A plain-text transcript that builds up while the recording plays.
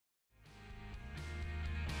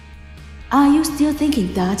Are you still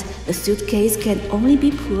thinking that the suitcase can only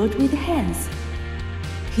be pulled with hands?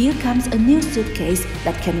 Here comes a new suitcase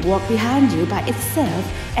that can walk behind you by itself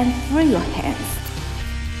and free your hands.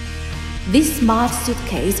 This smart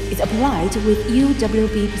suitcase is applied with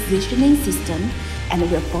UWB positioning system and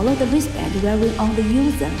will follow the wristband wearing on the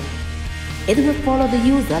user. It will follow the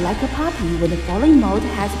user like a puppy when the following mode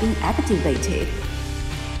has been activated.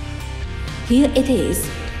 Here it is,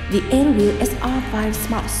 the Airwheel SR5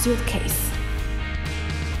 Smart Suitcase.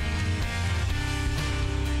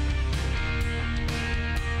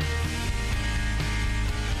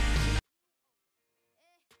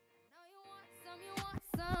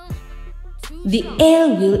 The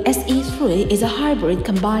Airwheel SE3 is a hybrid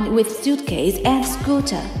combined with suitcase and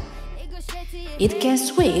scooter. It can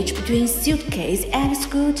switch between suitcase and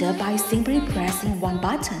scooter by simply pressing one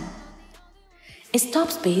button. Its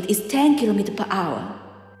top speed is 10 km per hour.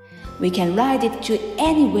 We can ride it to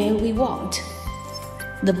anywhere we want.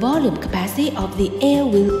 The volume capacity of the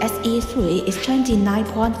Airwheel SE3 is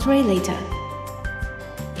 29.3 liters.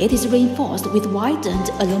 It is reinforced with widened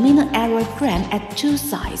aluminum alloy frame at two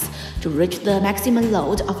sides to reach the maximum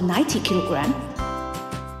load of 90 kg.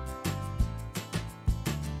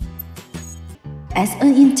 As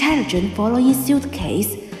an intelligent following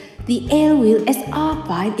suitcase, the Airwheel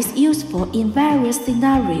SR5 is useful in various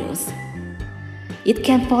scenarios. It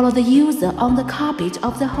can follow the user on the carpet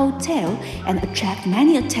of the hotel and attract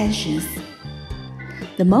many attentions.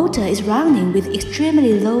 The motor is running with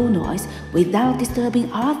extremely low noise without disturbing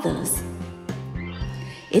others.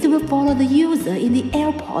 It will follow the user in the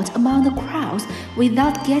airport among the crowds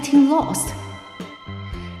without getting lost.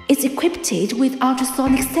 It's equipped with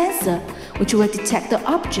ultrasonic sensor, which will detect the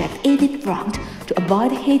object in its front to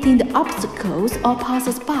avoid hitting the obstacles or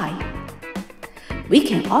passers-by. We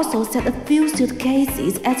can also set a few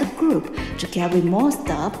suitcases as a group to carry more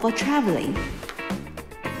stuff for traveling.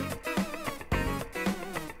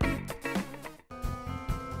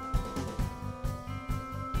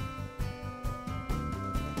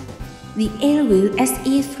 The Airwheel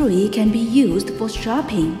SE3 can be used for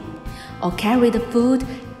shopping or carry the food,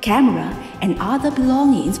 camera, and other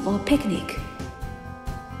belongings for a picnic.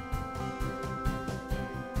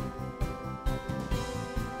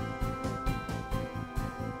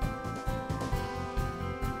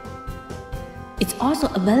 It's also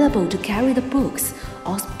available to carry the books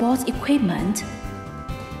or sports equipment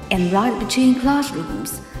and ride between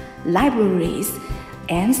classrooms, libraries,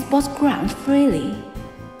 and sports grounds freely,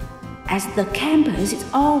 as the campus is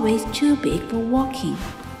always too big for walking.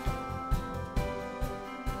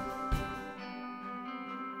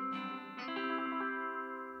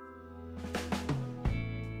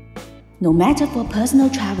 No matter for personal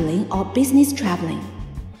traveling or business traveling,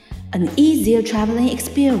 an easier traveling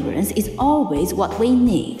experience is always what we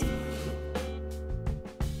need.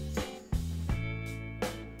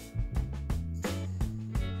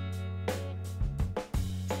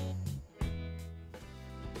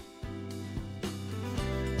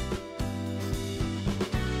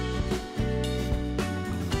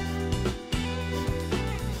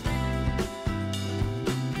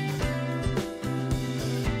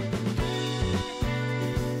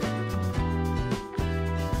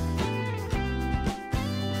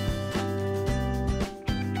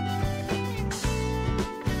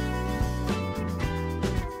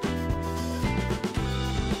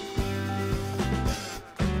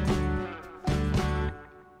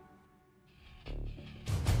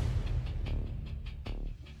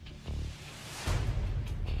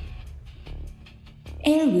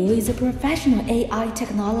 Airwheel is a professional AI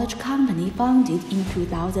technology company founded in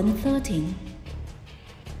 2013.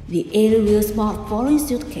 The Airwheel Smart Folding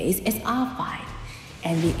Suitcase SR5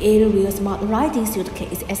 and the Airwheel Smart Riding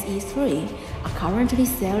Suitcase SE3 are currently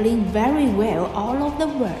selling very well all over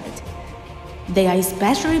the world. They are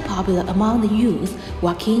especially popular among the youth who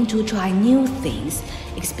are keen to try new things,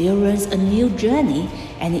 experience a new journey,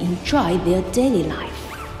 and enjoy their daily life.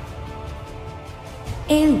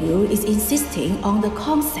 Airwheel is insisting on the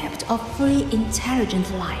concept of free,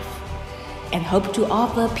 intelligent life and hope to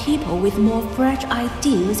offer people with more fresh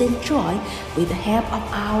ideas and joy with the help of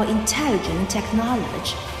our intelligent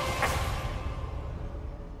technology.